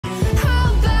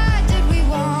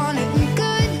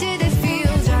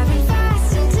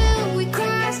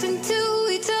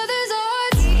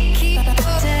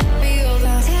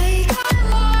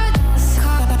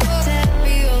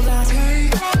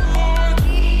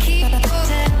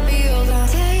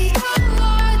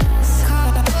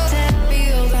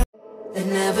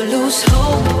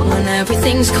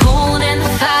everything's cold and the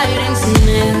fighting's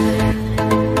near.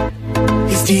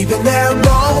 It's deep in their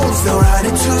bones, they'll run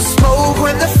into smoke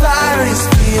when the fire is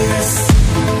fierce.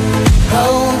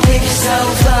 Oh, pick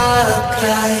yourself up,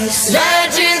 guys.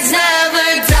 Legends never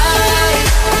die.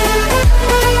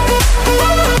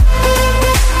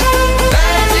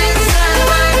 Legends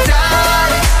never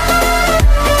die.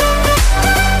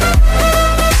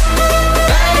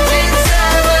 Legends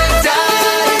never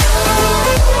die.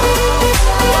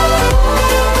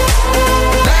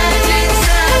 Legends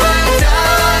never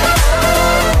die.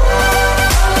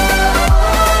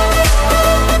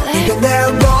 Deep in their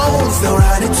bones, they'll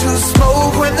run into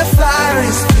smoke when the fire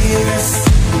is fierce.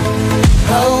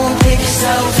 Oh, pick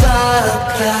yourself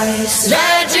up, guys.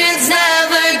 Legends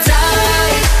never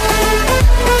die.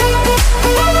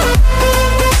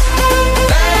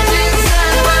 Legends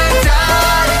never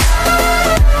die.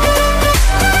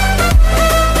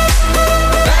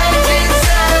 Legends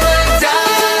never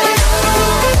die.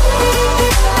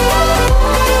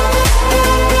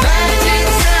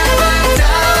 Legends never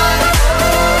die.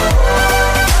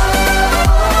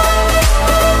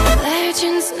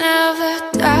 Legends never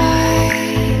die.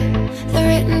 They're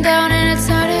written down in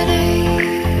eternity,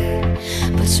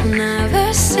 but you'll never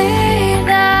see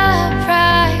the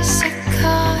price it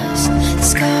cost. The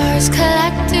scars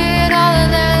collected all of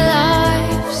their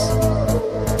lives.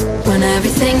 When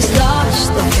everything's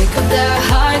lost, they'll pick up their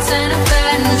hearts and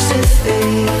avenge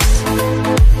defeat.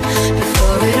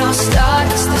 Before it all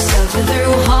starts, they'll shelter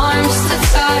through harms to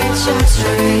touch your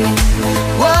tree.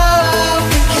 Whoa,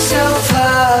 pick yourself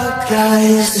up,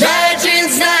 guys.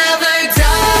 Legends never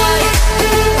die.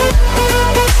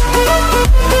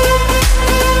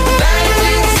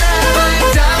 Legends never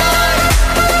die.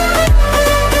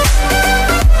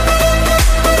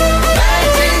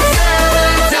 Legends never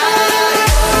die.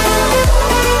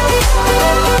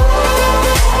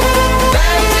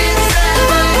 Legends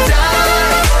never die.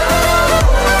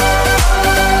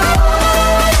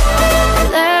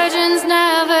 Legends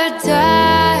never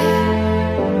die.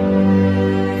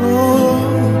 Oh,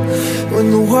 when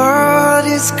the world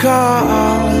is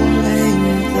calling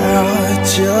out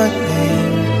your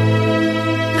name,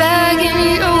 Begging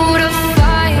you to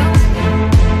fight.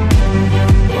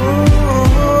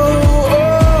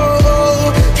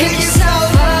 pick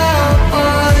yourself up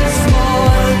once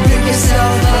more. Pick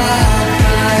yourself up,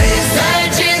 guys.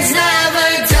 Legends never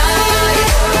die.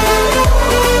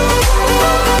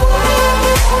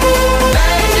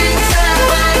 Legends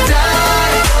never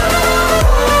die.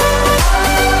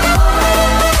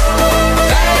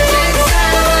 Legends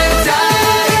never die.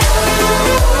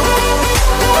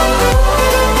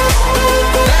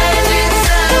 Legends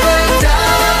never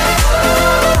die.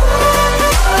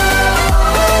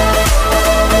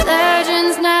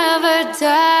 Legends never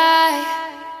die.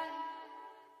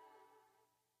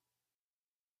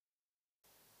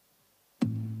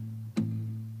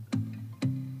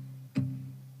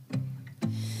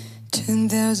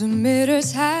 10,000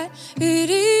 meters high, it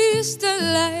is the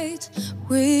light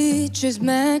which is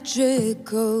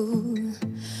magical.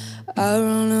 I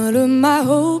run out of my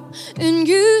hope and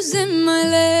using my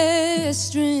last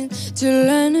strength to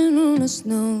landing on the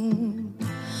snow.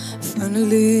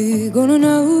 Finally gonna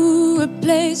know a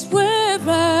place where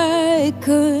I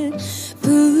could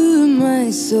put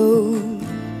my soul.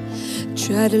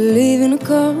 Try to live in a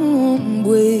calm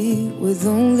way with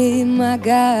only my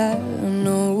God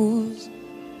knows.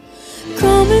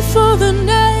 Coming for the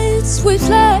nights we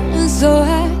fly so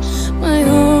high, my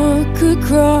heart could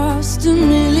cross to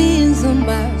millions of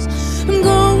miles. I'm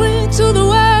going to the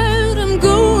wild, I'm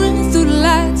going through the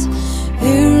lights,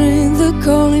 hearing the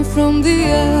calling from the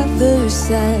other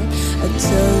side. I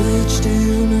touch the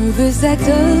universe, I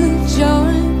touch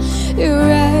on your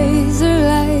eyes are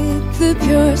like the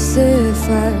pure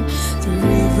sapphire. The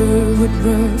river would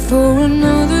run for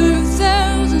another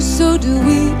 1,000, so do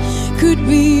we. Could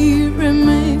we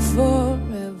remain for